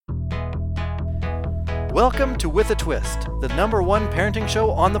Welcome to With a Twist, the #1 parenting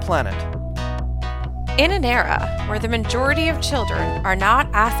show on the planet. In an era where the majority of children are not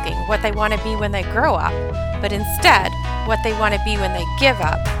asking what they want to be when they grow up, but instead what they want to be when they give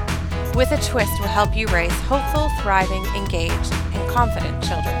up, With a Twist will help you raise hopeful, thriving, engaged, and confident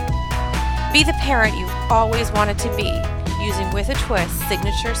children. Be the parent you've always wanted to be using With a Twist's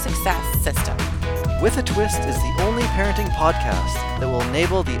signature success system. With a Twist is the only parenting podcast that will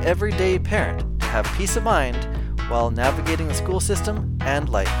enable the everyday parent to have peace of mind while navigating the school system and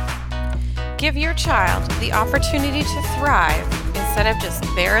life. Give your child the opportunity to thrive instead of just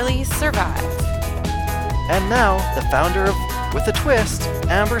barely survive. And now, the founder of With a Twist,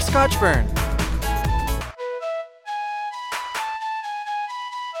 Amber Scotchburn.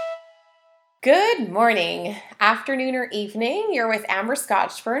 Good morning, afternoon, or evening. You're with Amber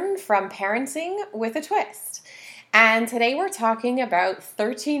Scotchburn from Parenting with a Twist. And today we're talking about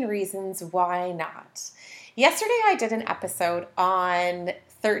 13 reasons why not. Yesterday I did an episode on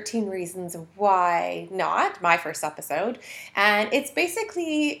 13 reasons why not, my first episode. And it's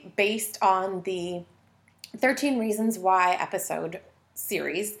basically based on the 13 reasons why episode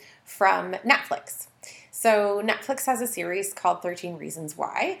series from Netflix. So Netflix has a series called 13 Reasons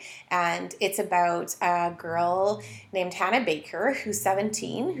Why, and it's about a girl named Hannah Baker, who's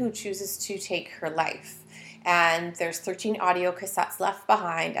 17, who chooses to take her life. And there's 13 audio cassettes left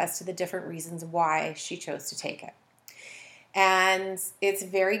behind as to the different reasons why she chose to take it. And it's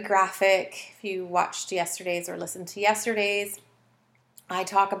very graphic. If you watched yesterday's or listened to yesterday's, I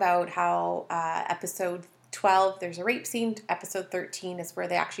talk about how episode 12, there's a rape scene. Episode 13 is where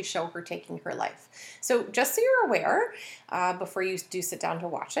they actually show her taking her life. So just so you're aware, before you do sit down to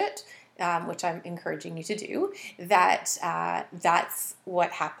watch it, which I'm encouraging you to do, that that's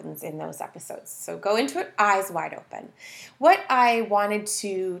what happens in those episodes. So go into it eyes wide open. What I wanted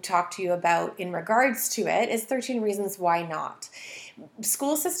to talk to you about in regards to it is 13 reasons why not.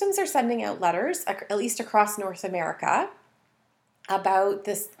 School systems are sending out letters, at least across North America, about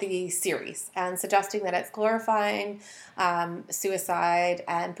the series and suggesting that it's glorifying suicide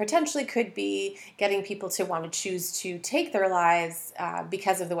and potentially could be getting people to want to choose to take their lives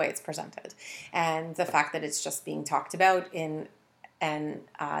because of the way it's presented and the fact that it's just being talked about in an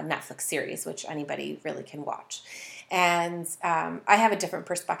Netflix series, which anybody really can watch. And I have a different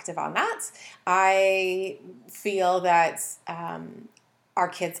perspective on that. I feel that our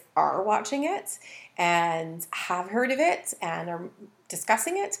kids are watching it and have heard of it and are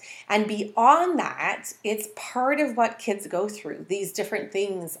discussing it. And beyond that, it's part of what kids go through, these different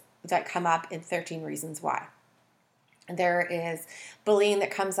things that come up in 13 Reasons Why. There is bullying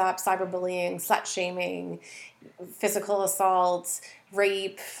that comes up, cyberbullying, slut-shaming, physical assault,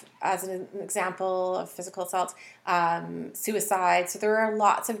 rape, as an example of physical assault, suicide. So there are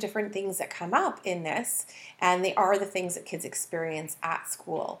lots of different things that come up in this, and they are the things that kids experience at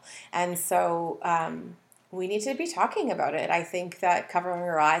school. And so we need to be talking about it. I think that covering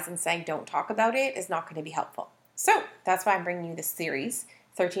our eyes and saying don't talk about it is not going to be helpful. So that's why I'm bringing you this series,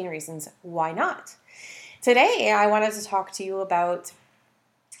 13 Reasons Why Not. Today, I wanted to talk to you about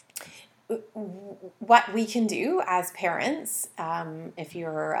what we can do as parents. If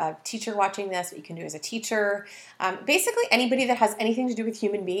you're a teacher watching this, what you can do as a teacher. Basically, anybody that has anything to do with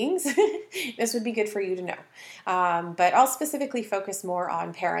human beings, this would be good for you to know. But I'll specifically focus more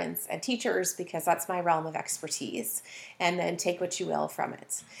on parents and teachers because that's my realm of expertise, and then take what you will from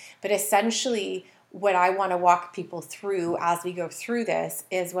it. But essentially, what I want to walk people through as we go through this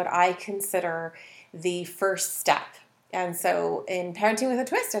is what I consider the first step. And so in Parenting with a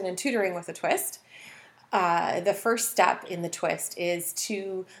Twist and in Tutoring with a Twist, the first step in the twist is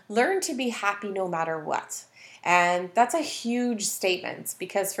to learn to be happy no matter what. And that's a huge statement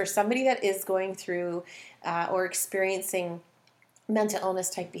because for somebody that is going through or experiencing mental illness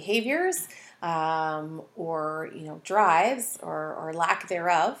type behaviors or drives or lack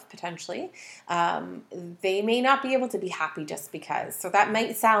thereof potentially, they may not be able to be happy just because. So that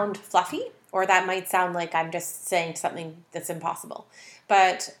might sound fluffy, or that might sound like I'm just saying something that's impossible,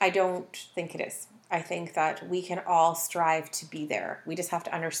 but I don't think it is. I think that we can all strive to be there. We just have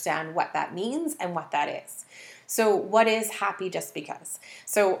to understand what that means and what that is. So what is happy just because?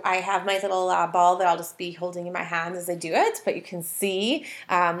 So I have my little ball that I'll just be holding in my hand as I do it, but you can see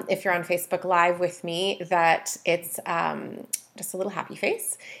if you're on Facebook Live with me that it's just a little happy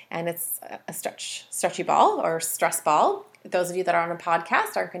face, and it's a stretchy ball or stress ball. Those of you that are on a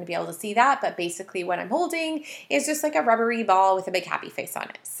podcast aren't going to be able to see that, but basically what I'm holding is just like a rubbery ball with a big happy face on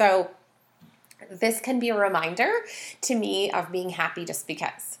it. So this can be a reminder to me of being happy just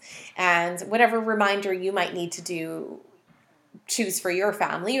because. And whatever reminder you might need to do choose for your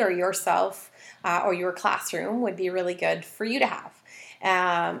family or yourself or your classroom would be really good for you to have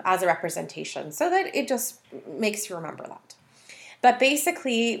as a representation, so that it just makes you remember that. But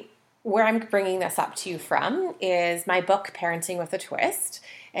basically, where I'm bringing this up to you from is my book, Parenting with a Twist.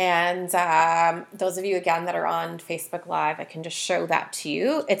 And those of you, again, that are on Facebook Live, I can just show that to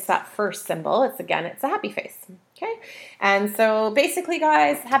you. It's that first symbol. It's a happy face. Okay. And so basically,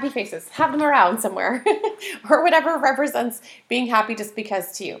 guys, happy faces, have them around somewhere or whatever represents being happy just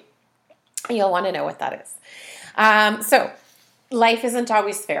because to you. You'll want to know what that is. So life isn't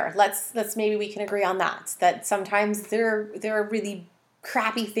always fair. Let's maybe we can agree on that sometimes there are really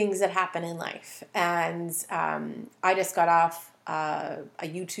crappy things that happen in life. And I just got off a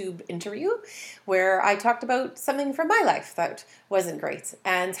YouTube interview where I talked about something from my life that wasn't great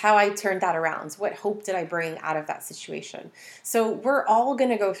and how I turned that around. What hope did I bring out of that situation? So we're all going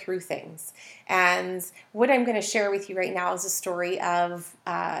to go through things. And what I'm going to share with you right now is a story of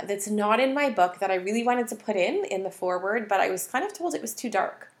that's not in my book that I really wanted to put in the foreword, but I was kind of told it was too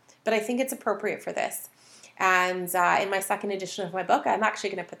dark. But I think it's appropriate for this. And in my second edition of my book, I'm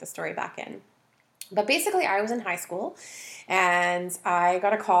actually going to put the story back in. But basically, I was in high school, and I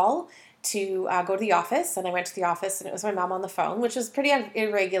got a call to go to the office, and I went to the office, and it was my mom on the phone, which was pretty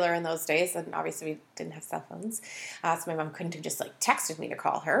irregular in those days, and obviously we didn't have cell phones, so my mom couldn't have just texted me to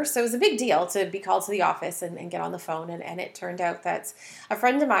call her, so it was a big deal to be called to the office and get on the phone, and it turned out that a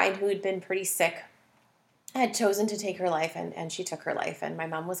friend of mine who had been pretty sick had chosen to take her life, and she took her life, and my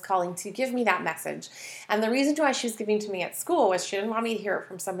mom was calling to give me that message. And the reason why she was giving to me at school was she didn't want me to hear it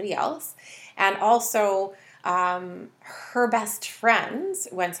from somebody else, and also her best friend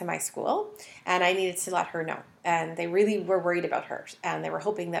went to my school, and I needed to let her know, and they really were worried about her, and they were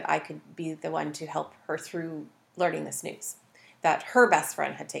hoping that I could be the one to help her through learning this news, that her best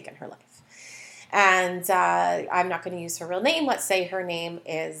friend had taken her life. And I'm not going to use her real name. Let's say her name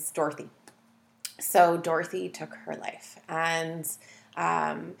is Dorothy. So Dorothy took her life, and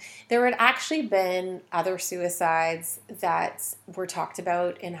there had actually been other suicides that were talked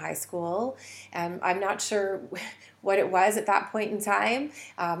about in high school. I'm not sure what it was at that point in time,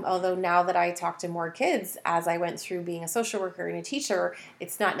 although now that I talk to more kids as I went through being a social worker and a teacher,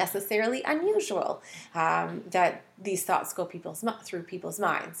 it's not necessarily unusual that these thoughts go through people's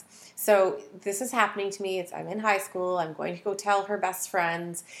minds. So this is happening to me. I'm in high school. I'm going to go tell her best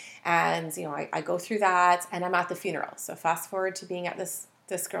friend, and I go through that, and I'm at the funeral. So fast forward to being at this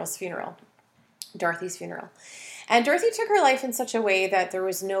girl's funeral, Dorothy's funeral. And Dorothy took her life in such a way that there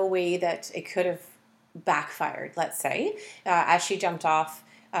was no way that it could have backfired, let's say, as she jumped off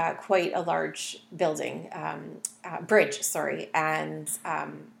quite a large bridge, and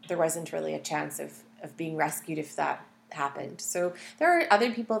there wasn't really a chance of being rescued if that happened. So there are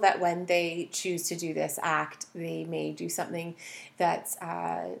other people that when they choose to do this act, they may do something that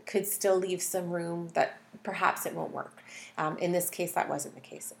could still leave some room that perhaps it won't work. In this case, that wasn't the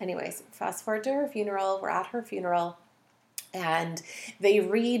case. Anyways, fast forward to her funeral. We're at her funeral, and they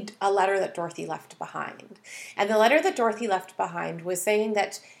read a letter that Dorothy left behind. And the letter that Dorothy left behind was saying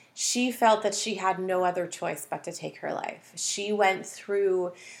that she felt that she had no other choice but to take her life. She went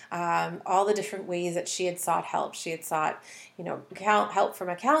through all the different ways that she had sought help. She had sought, help from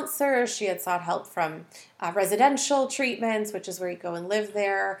a counselor. She had sought help from residential treatments, which is where you go and live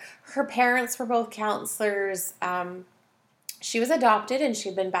there. Her parents were both counselors. She was adopted, and she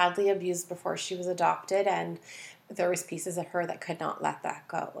had been badly abused before she was adopted, and there was pieces of her that could not let that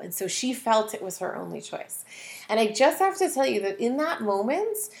go. And so she felt it was her only choice. And I just have to tell you that in that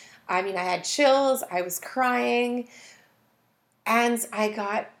moment, I had chills, I was crying, and I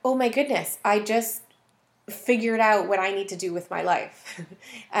got, oh my goodness, I just figured out what I need to do with my life.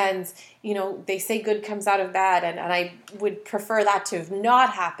 And, they say good comes out of bad, and I would prefer that to have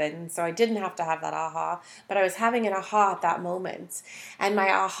not happened, so I didn't have to have that aha, but I was having an aha at that moment. And my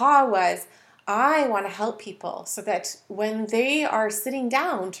aha was, I want to help people so that when they are sitting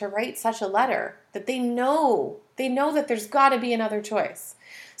down to write such a letter, that they know that there's got to be another choice.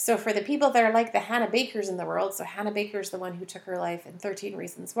 So for the people that are like the Hannah Bakers in the world, so Hannah Baker's the one who took her life in 13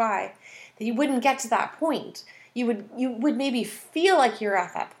 Reasons Why, that you wouldn't get to that point. You would maybe feel like you're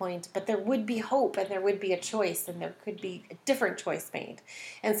at that point, but there would be hope, and there would be a choice, and there could be a different choice made.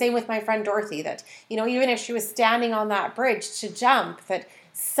 And same with my friend Dorothy, that, even if she was standing on that bridge to jump, that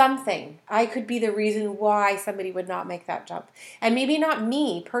I could be the reason why somebody would not make that jump. And maybe not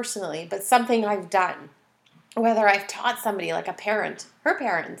me personally, but something I've done. whether I've taught somebody like a parent, her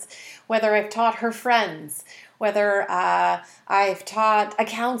parents, whether I've taught her friends, whether I've taught a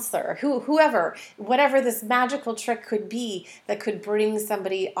counselor, whoever, whatever this magical trick could be that could bring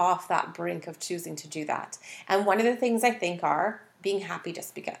somebody off that brink of choosing to do that. And one of the things I think are being happy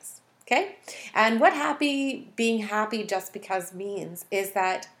just because. Okay? And what being happy just because means is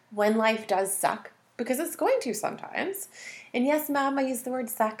that when life does suck, because it's going to sometimes. And yes, Mom, I use the word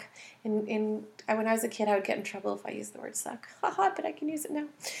suck. When I was a kid, I would get in trouble if I used the word suck. Haha, but I can use it now.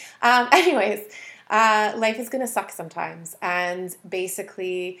 Anyways, life is going to suck sometimes. And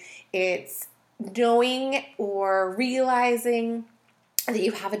basically, it's knowing or realizing that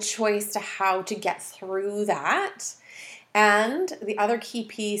you have a choice to how to get through that. And the other key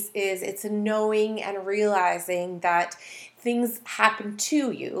piece is it's knowing and realizing that things happen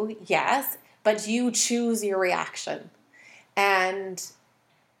to you, yes, but you choose your reaction. And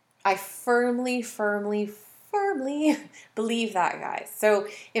I firmly believe that, guys. So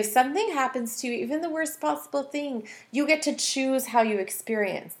if something happens to you, even the worst possible thing, you get to choose how you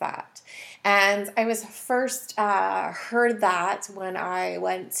experience that. And I was first heard that when I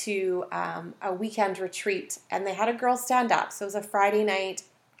went to a weekend retreat, and they had a girl stand up. So it was a Friday night,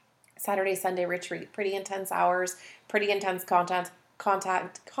 Saturday, Sunday retreat, pretty intense hours, pretty intense content,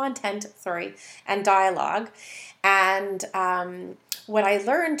 and dialogue. And what I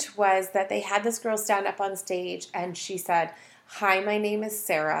learned was that they had this girl stand up on stage, and she said, "Hi, my name is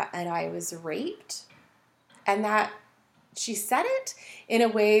Sarah, and I was raped." And that she said it in a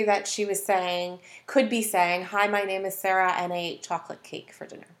way that she was could be saying, "Hi, my name is Sarah, and I ate chocolate cake for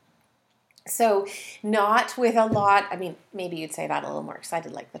dinner." So not with a lot, maybe you'd say that a little more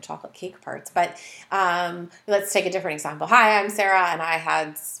excited, like the chocolate cake parts, but let's take a different example. "Hi, I'm Sarah, and I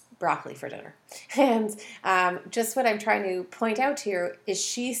had broccoli for dinner." And just what I'm trying to point out here is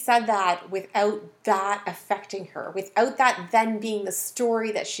she said that without that affecting her, without that then being the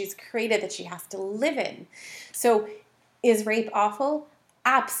story that she's created that she has to live in. So is rape awful?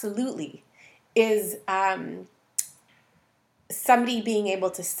 Absolutely. Is somebody being able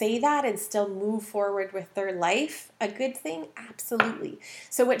to say that and still move forward with their life a good thing? Absolutely.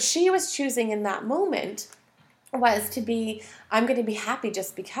 So what she was choosing in that moment was to be, I'm going to be happy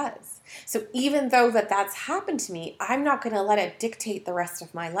just because. So even though that's happened to me, I'm not going to let it dictate the rest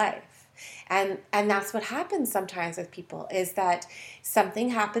of my life. And that's what happens sometimes with people, is that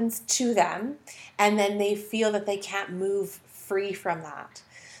something happens to them and then they feel that they can't move free from that.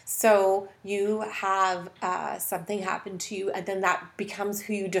 So you have something happen to you, and then that becomes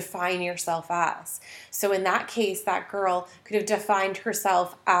who you define yourself as. So in that case, that girl could have defined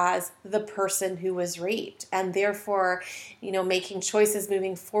herself as the person who was raped, and therefore, making choices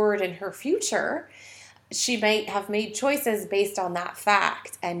moving forward in her future, she might have made choices based on that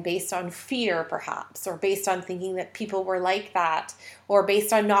fact and based on fear, perhaps, or based on thinking that people were like that, or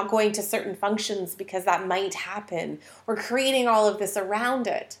based on not going to certain functions because that might happen, or creating all of this around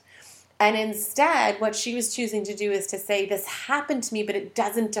it. And instead, what she was choosing to do is to say, this happened to me, but it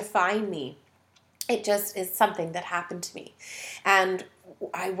doesn't define me. It just is something that happened to me. And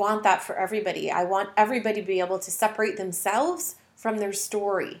I want that for everybody. I want everybody to be able to separate themselves from their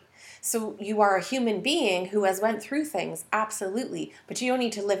story. So you are a human being who has went through things, absolutely, but you don't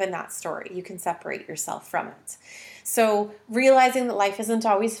need to live in that story. You can separate yourself from it. So realizing that life isn't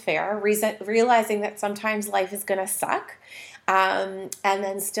always fair, realizing that sometimes life is going to suck, and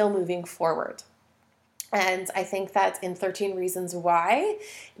then still moving forward. And I think that in 13 Reasons Why,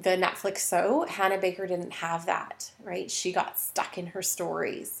 the Netflix show, Hannah Baker didn't have that, right? She got stuck in her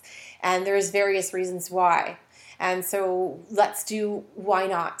stories. And there's various reasons why. And so let's do why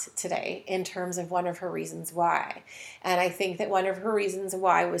not today in terms of one of her reasons why. And I think that one of her reasons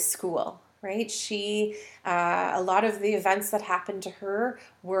why was school, right? She, a lot of the events that happened to her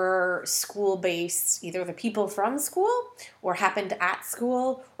were school-based, either the people from school or happened at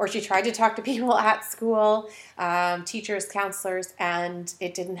school, or she tried to talk to people at school, teachers, counselors, and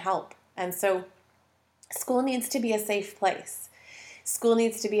it didn't help. And so school needs to be a safe place. School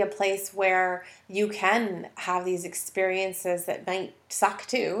needs to be a place where you can have these experiences that might suck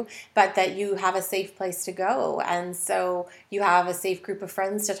too, but that you have a safe place to go. And so you have a safe group of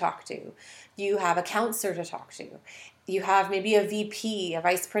friends to talk to. You have a counselor to talk to. You have maybe a VP, a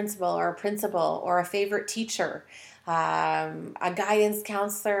vice principal, or a principal, or a favorite teacher, a guidance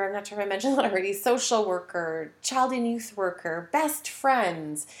counselor, I'm not sure if I mentioned that already, social worker, child and youth worker, best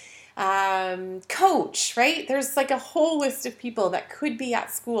friends, coach, right? There's like a whole list of people that could be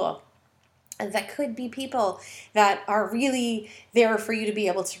at school. And that could be people that are really there for you to be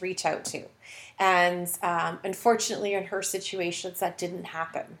able to reach out to. And unfortunately, in her situations, that didn't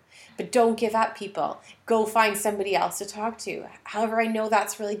happen. But don't give up, people. Go find somebody else to talk to. However, I know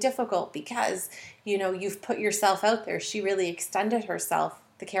that's really difficult because, you've put yourself out there. She really extended herself,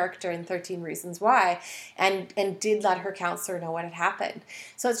 the character in 13 Reasons Why, and did let her counselor know what had happened.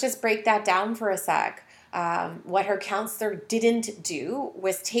 So let's just break that down for a sec. What her counselor didn't do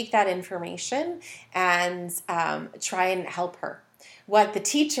was take that information and try and help her. What the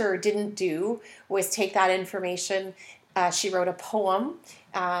teacher didn't do was take that information. She wrote a poem,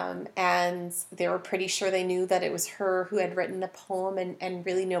 and they were pretty sure they knew that it was her who had written the poem, and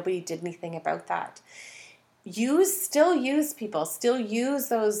really nobody did anything about that. Still use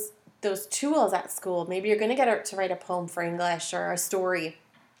those tools at school. Maybe you're going to get her to write a poem for English or a story,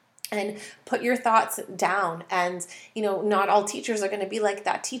 and put your thoughts down. And, not all teachers are going to be like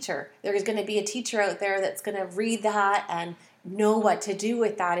that teacher. There's going to be a teacher out there that's going to read that and know what to do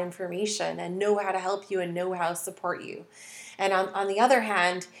with that information and know how to help you and know how to support you. And on the other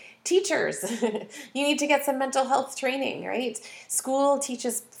hand, teachers, you need to get some mental health training, right? School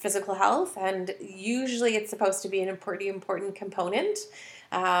teaches physical health, and usually it's supposed to be an pretty important component.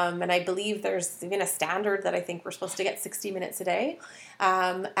 And I believe there's even a standard that I think we're supposed to get 60 minutes a day.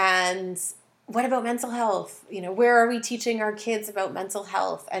 And what about mental health? Where are we teaching our kids about mental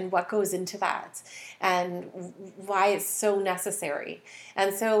health and what goes into that and why it's so necessary?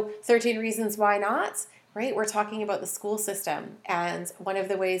 And so 13 Reasons Why Not, right? We're talking about the school system. And one of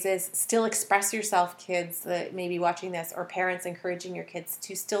the ways is still express yourself, kids that may be watching this, or parents encouraging your kids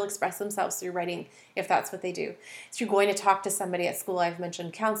to still express themselves through writing if that's what they do. So you're going to talk to somebody at school. I've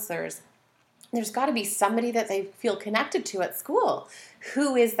mentioned counselors. There's got to be somebody that they feel connected to at school.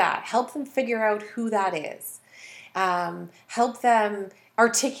 Who is that? Help them figure out who that is. Help them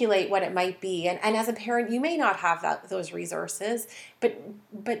articulate what it might be. And as a parent, you may not have those resources, but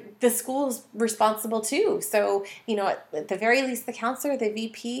the school's responsible too. So, at the very least, the counselor, the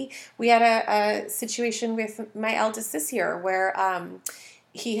VP, we had a situation with my eldest this year where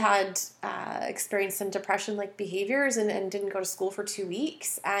he had experienced some depression-like behaviors and didn't go to school for 2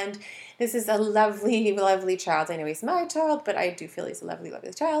 weeks. And this is a lovely, lovely child. I know he's my child, but I do feel he's a lovely,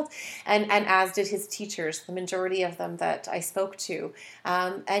 lovely child. And as did his teachers, the majority of them that I spoke to.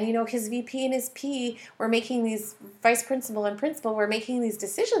 And his VP and his P were making these, vice principal and principal were making these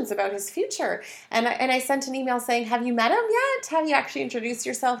decisions about his future. And I sent an email saying, have you met him yet? Have you actually introduced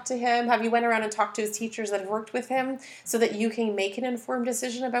yourself to him? Have you went around and talked to his teachers that have worked with him so that you can make an informed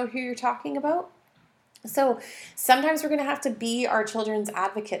decision about who you're talking about? So sometimes we're going to have to be our children's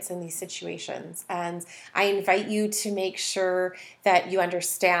advocates in these situations. And I invite you to make sure that you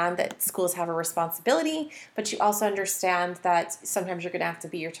understand that schools have a responsibility, but you also understand that sometimes you're going to have to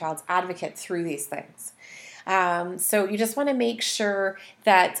be your child's advocate through these things. So you just want to make sure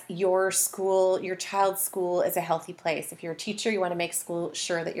that your child's school is a healthy place. If you're a teacher, you want to make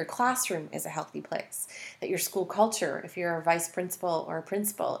sure that your classroom is a healthy place, that your school culture, if you're a vice principal or a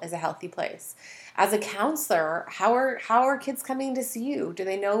principal, is a healthy place. As a counselor, how are kids coming to see you? Do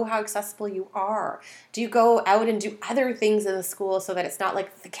they know how accessible you are? Do you go out and do other things in the school so that it's not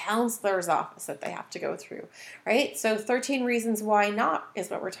like the counselor's office that they have to go through, right? So 13 Reasons Why Not is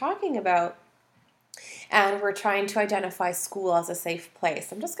what we're talking about. And we're trying to identify school as a safe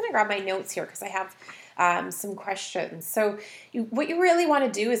place. I'm just going to grab my notes here because I have some questions. So what you really want to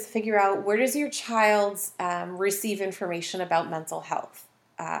do is figure out, where does your child receive information about mental health?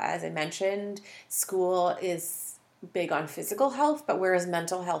 As I mentioned, school is big on physical health, but where is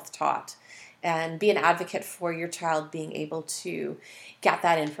mental health taught? And be an advocate for your child being able to get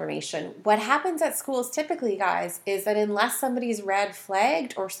that information. What happens at schools typically, guys, is that unless somebody's red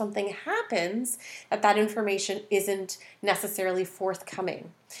flagged or something happens, that information isn't necessarily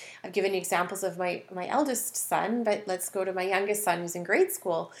forthcoming. I've given you examples of my eldest son, but let's go to my youngest son who's in grade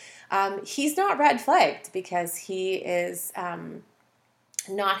school. He's not red flagged because he is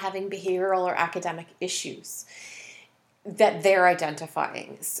not having behavioral or academic issues that they're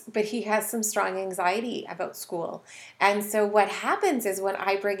identifying, but he has some strong anxiety about school. And so what happens is when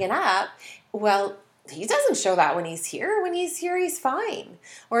I bring it up, well, he doesn't show that when he's here. When he's here, he's fine,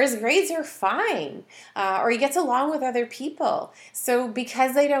 or his grades are fine, or he gets along with other people. So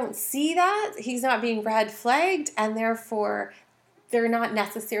because they don't see that, he's not being red flagged, and therefore they're not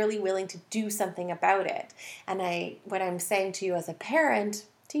necessarily willing to do something about it. And what I'm saying to you as a parent,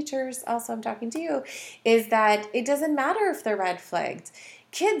 teachers, also I'm talking to you, is that it doesn't matter if they're red flagged.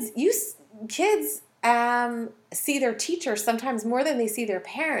 Kids see their teachers sometimes more than they see their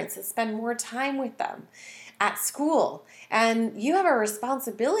parents and spend more time with them. at school. And you have a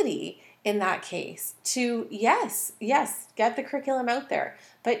responsibility in that case to, yes, get the curriculum out there.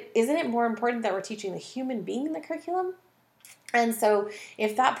 But isn't it more important that we're teaching the human being in the curriculum? And so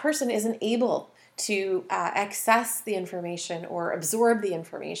if that person isn't able to access the information or absorb the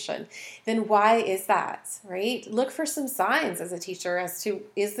information, then why is that, right? Look for some signs as a teacher as to,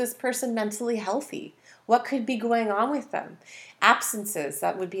 is this person mentally healthy? What could be going on with them? Absences,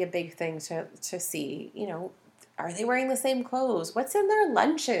 that would be a big thing to see. Are they wearing the same clothes? What's in their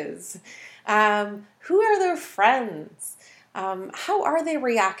lunches? Who are their friends? How are they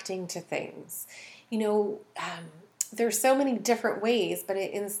reacting to things? There's so many different ways, but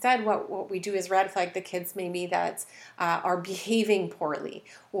instead what we do is red flag the kids maybe that are behaving poorly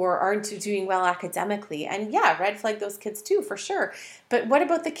or aren't doing well academically. And yeah, red flag those kids too, for sure. But what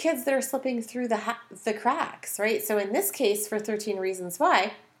about the kids that are slipping through the cracks, right? So in this case, for 13 Reasons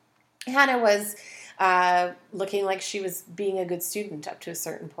Why, Hannah was looking like she was being a good student up to a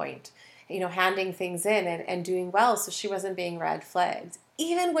certain point, handing things in and doing well, so she wasn't being red flagged.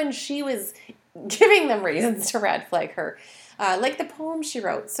 Even when she was giving them reasons to red flag her, like the poem she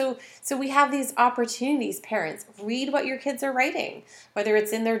wrote. So we have these opportunities, parents. Read what your kids are writing, whether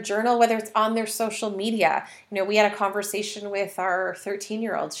it's in their journal, whether it's on their social media. We had a conversation with our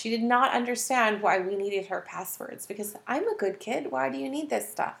 13-year-old. She did not understand why we needed her passwords, because I'm a good kid. Why do you need this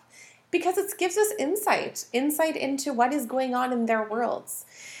stuff? Because it gives us insight into what is going on in their worlds.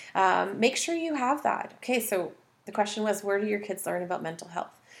 Make sure you have that. Okay, so the question was, where do your kids learn about mental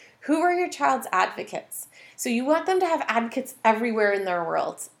health? Who are your child's advocates? So you want them to have advocates everywhere in their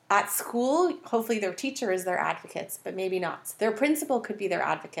world. At school, hopefully their teacher is their advocates, but maybe not. Their principal could be their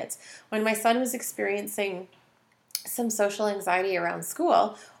advocates. When my son was experiencing some social anxiety around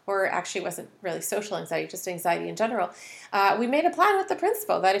school, or actually it wasn't really social anxiety, just anxiety in general, we made a plan with the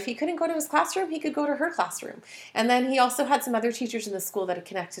principal that if he couldn't go to his classroom, he could go to her classroom. And then he also had some other teachers in the school that had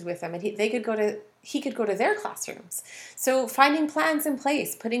connected with him, and he could go to their classrooms. So finding plans in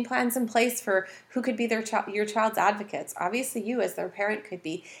place, putting plans in place for who could be your child's advocates. Obviously you as their parent could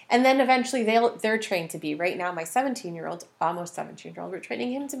be. And then eventually they're trained to be. Right now my 17-year-old, almost 17-year-old, we're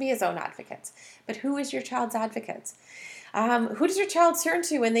training him to be his own advocate. But who is your child's advocate? Who does your child turn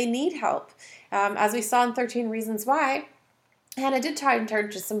to when they need help? As we saw in 13 Reasons Why, Hannah did try and turn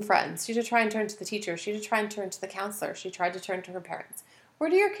to some friends. She did try and turn to the teacher. She did try and turn to the counselor. She tried to turn to her parents. Where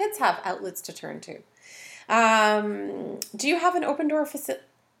do your kids have outlets to turn to? Do you have an open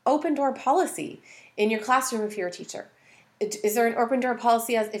door policy in your classroom if you're a teacher? Is there an open door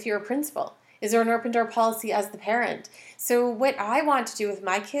policy as if you're a principal? Is there an open door policy as the parent? So what I want to do with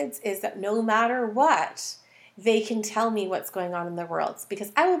my kids is that no matter what, they can tell me what's going on in their worlds,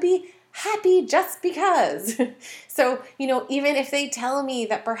 because I will be happy just because. So, even if they tell me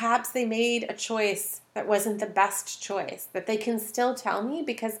that perhaps they made a choice that wasn't the best choice, that they can still tell me,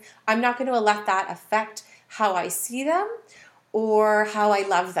 because I'm not going to let that affect how I see them or how I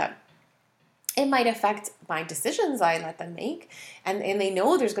love them. It might affect my decisions I let them make, and they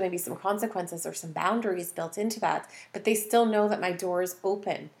know there's going to be some consequences or some boundaries built into that, but they still know that my door is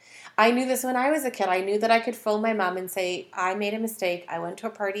open. I knew this when I was a kid. I knew that I could phone my mom and say, I made a mistake. I went to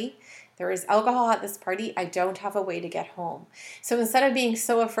a party. There is alcohol at this party. I don't have a way to get home. So instead of being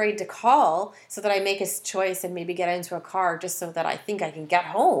so afraid to call so that I make a choice and maybe get into a car just so that I think I can get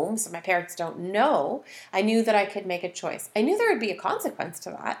home so my parents don't know, I knew that I could make a choice. I knew there would be a consequence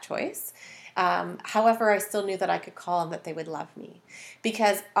to that choice. However, I still knew that I could call and that they would love me,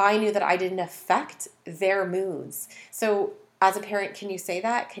 because I knew that I didn't affect their moods. So as a parent, can you say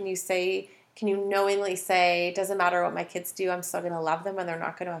that? Can you knowingly say, doesn't matter what my kids do, I'm still going to love them and they're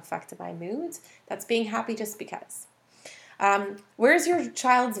not going to affect my moods? That's being happy just because. Where's your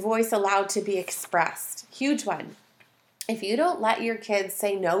child's voice allowed to be expressed? Huge one. If you don't let your kids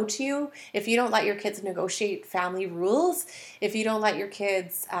say no to you, if you don't let your kids negotiate family rules, if you don't let your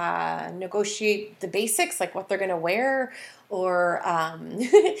kids negotiate the basics, like what they're going to wear, or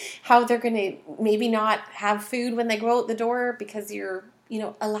how they're going to maybe not have food when they go out the door, because you're,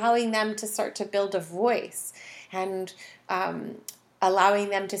 allowing them to start to build a voice, and allowing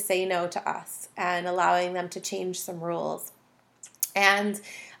them to say no to us, and allowing them to change some rules. And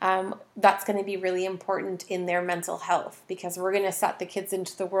that's going to be really important in their mental health, because we're going to set the kids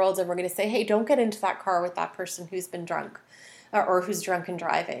into the world, and we're going to say, hey, don't get into that car with that person who's been drunk or who's drunk and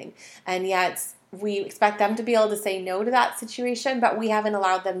driving. And yet we expect them to be able to say no to that situation, but we haven't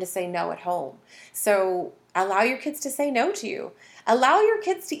allowed them to say no at home. So allow your kids to say no to you. Allow your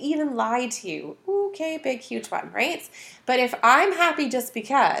kids to even lie to you. Okay, big, huge one, right? But if I'm happy just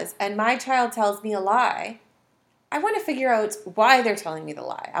because, and my child tells me a lie, I want to figure out why they're telling me the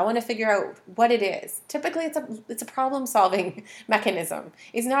lie. I want to figure out what it is. Typically, it's a problem-solving mechanism.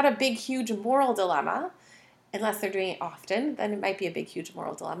 It's not a big, huge moral dilemma. Unless they're doing it often, then it might be a big, huge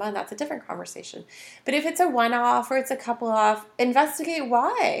moral dilemma, and that's a different conversation. But if it's a one-off or it's a couple-off, investigate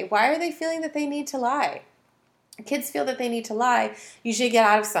why. Why are they feeling that they need to lie? Kids feel that they need to lie, usually get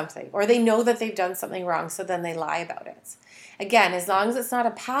out of something, or they know that they've done something wrong, so then they lie about it. Again, as long as it's not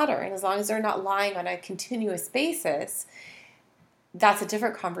a pattern, as long as they're not lying on a continuous basis, that's a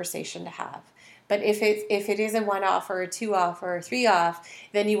different conversation to have. But if it is a one-off or a two-off or a three-off,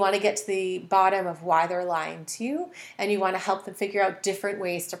 then you want to get to the bottom of why they're lying to you, and you want to help them figure out different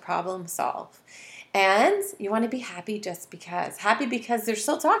ways to problem solve. And you want to be happy just because. Happy because they're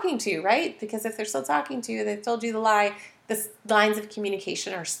still talking to you, right? Because if they're still talking to you, they've told you the lie, the lines of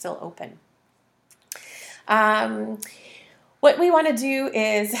communication are still open. What we want to do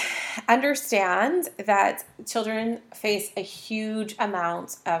is understand that children face a huge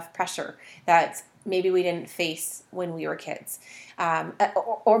amount of pressure that maybe we didn't face when we were kids.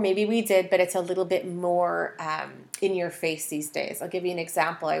 Or maybe we did, but it's a little bit more in your face these days. I'll give you an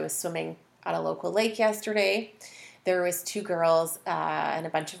example. I was swimming at a local lake yesterday. There was 2 girls and a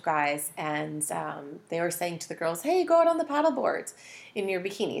bunch of guys, and they were saying to the girls, hey, go out on the paddleboard in your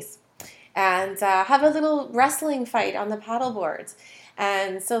bikinis and have a little wrestling fight on the paddleboard.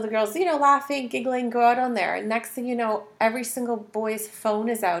 And so the girls, laughing, giggling, go out on there. And next thing you know, every single boy's phone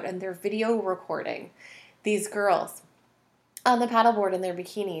is out and they're video recording these girls on the paddleboard in their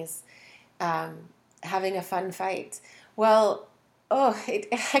bikinis having a fun fight. Well, it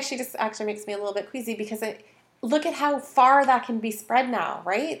actually makes me a little bit queasy because look at how far that can be spread now,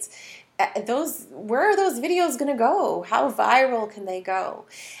 right? Where are those videos going to go? How viral can they go?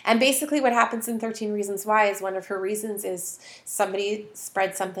 And basically what happens in 13 Reasons Why is one of her reasons is somebody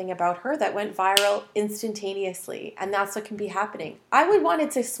spread something about her that went viral instantaneously. And that's what can be happening. I would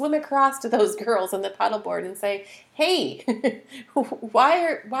want to swim across to those girls on the paddleboard and say, hey,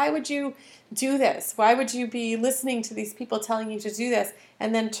 why would you do this? Why would you be listening to these people telling you to do this?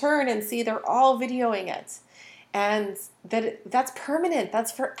 And then turn and see they're all videoing it. And that's permanent.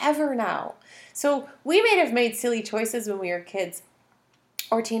 That's forever now. So we may have made silly choices when we were kids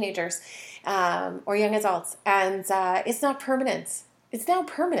or teenagers or young adults. And it's not permanent. It's now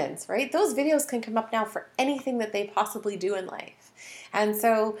permanent, right? Those videos can come up now for anything that they possibly do in life. And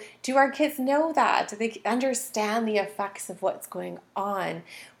so do our kids know that? Do they understand the effects of what's going on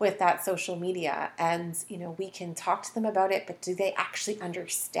with that social media? And, we can talk to them about it, but do they actually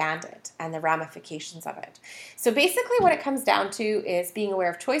understand it and the ramifications of it? So basically what it comes down to is being aware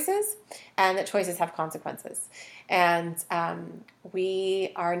of choices and that choices have consequences. And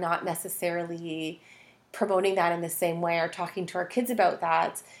we are not necessarily promoting that in the same way or talking to our kids about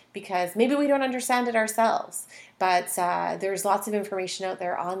that because maybe we don't understand it ourselves. But there's lots of information out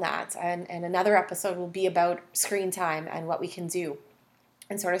there on that. And another episode will be about screen time and what we can do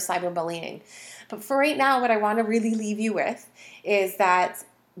and sort of cyberbullying. But for right now, what I want to really leave you with is that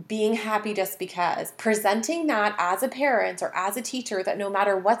being happy just because, presenting that as a parent or as a teacher, that no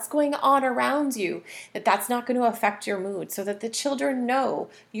matter what's going on around you, that's not going to affect your mood, so that the children know,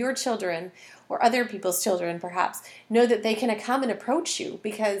 your children or other people's children perhaps, know that they can come and approach you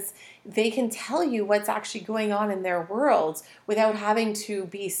because they can tell you what's actually going on in their world without having to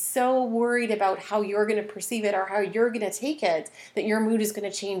be so worried about how you're going to perceive it or how you're going to take it, that your mood is going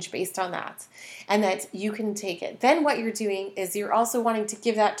to change based on that and that you can take it. Then what you're doing is you're also wanting to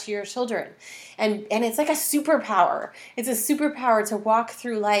give that to your children. And it's like a superpower. It's a superpower to walk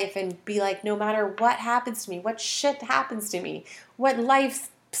through life and be like, no matter what happens to me, what shit happens to me, what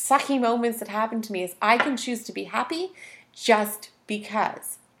life's sucky moments that happen to me, is I can choose to be happy just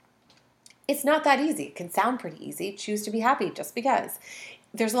because. It's not that easy. It can sound pretty easy. Choose to be happy just because.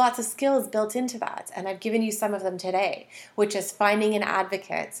 There's lots of skills built into that, and I've given you some of them today, which is finding an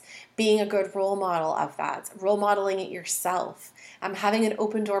advocate, being a good role model of that, role modeling it yourself, having an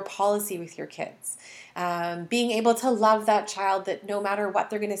open door policy with your kids, being able to love that child, that no matter what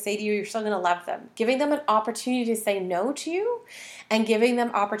they're going to say to you, you're still going to love them, giving them an opportunity to say no to you, and giving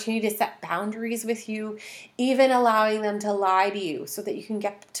them opportunity to set boundaries with you, even allowing them to lie to you so that you can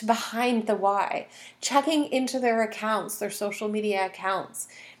get to behind the why, checking into their accounts, their social media accounts,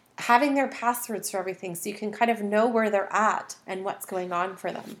 having their passwords for everything so you can kind of know where they're at and what's going on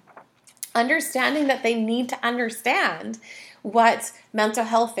for them. Understanding that they need to understand what mental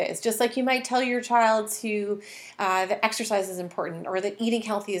health is. Just like you might tell your child to that exercise is important or that eating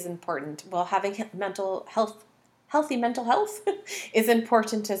healthy is important. Well, having healthy mental health is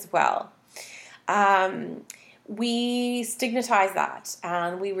important as well. we stigmatize that,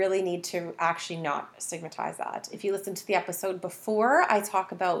 and we really need to actually not stigmatize that. If you listen to the episode before, I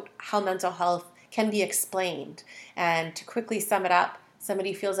talk about how mental health can be explained. And to quickly sum it up,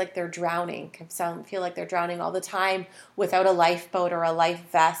 somebody feels like they're drowning, feel like they're drowning all the time without a lifeboat or a life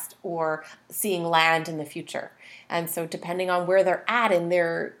vest or seeing land in the future. And so depending on where they're at in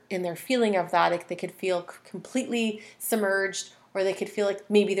their feeling of that, they could feel completely submerged, or they could feel like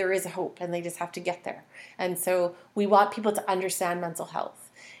maybe there is a hope and they just have to get there. And so we want people to understand mental health.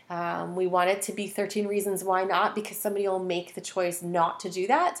 We want it to be 13 reasons why not, because somebody will make the choice not to do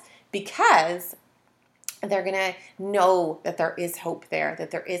that because they're going to know that there is hope there,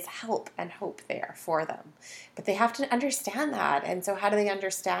 that there is help and hope there for them. But they have to understand that. And so how do they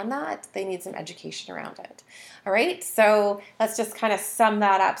understand that? They need some education around it. All right, so let's just kind of sum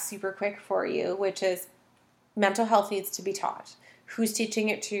that up super quick for you, which is mental health needs to be taught. Who's teaching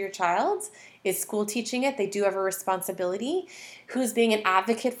it to your child? Is school teaching it? They do have a responsibility. Who's being an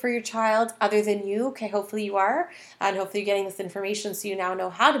advocate for your child other than you? Okay, hopefully you are. And hopefully you're getting this information so you now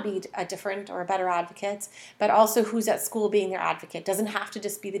know how to be a different or a better advocate. But also who's at school being their advocate. Doesn't have to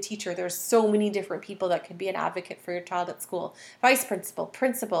just be the teacher. There's so many different people that could be an advocate for your child at school. Vice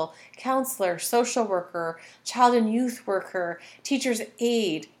principal, counselor, social worker, child and youth worker, teacher's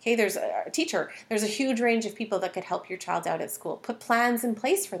aide. Okay, there's a teacher. There's a huge range of people that could help your child out at school. Put plans in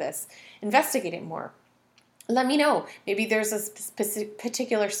place for this. Investigate it more. Let me know. Maybe there's a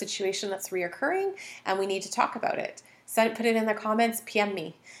particular situation that's reoccurring and we need to talk about it. Put it in the comments, PM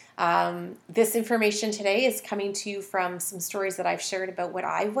me. This information today is coming to you from some stories that I've shared about what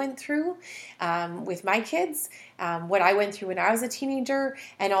I went through with my kids, what I went through when I was a teenager,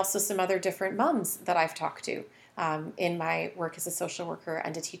 and also some other different moms that I've talked to in my work as a social worker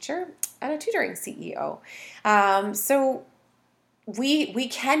and a teacher and a tutoring CEO. So we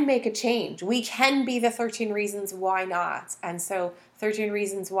can make a change. We can be the 13 reasons why not. And so 13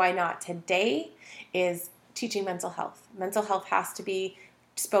 reasons why not today is teaching mental health. Mental health has to be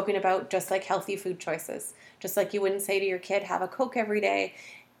spoken about just like healthy food choices. Just like you wouldn't say to your kid, have a Coke every day,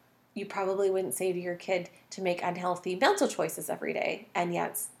 you probably wouldn't say to your kid to make unhealthy mental choices every day. And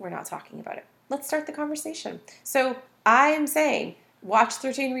yet we're not talking about it. Let's start the conversation. So I am saying, watch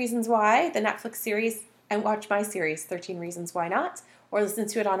 13 Reasons Why, the Netflix series, and watch my series, 13 Reasons Why Not, or listen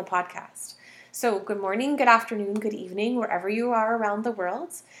to it on a podcast. So good morning, good afternoon, good evening, wherever you are around the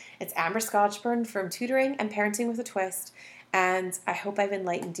world. It's Amber Scotchburn from Tutoring and Parenting with a Twist, and I hope I've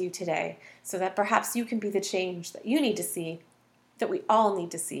enlightened you today so that perhaps you can be the change that you need to see, that we all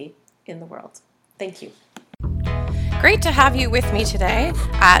need to see in the world. Thank you. Great to have you with me today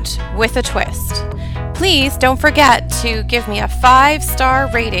at With a Twist. Please don't forget to give me a 5-star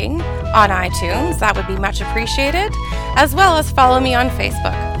rating on iTunes. That would be much appreciated, as well as follow me on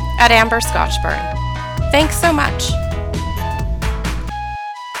Facebook at Amber Scotchburn. Thanks so much.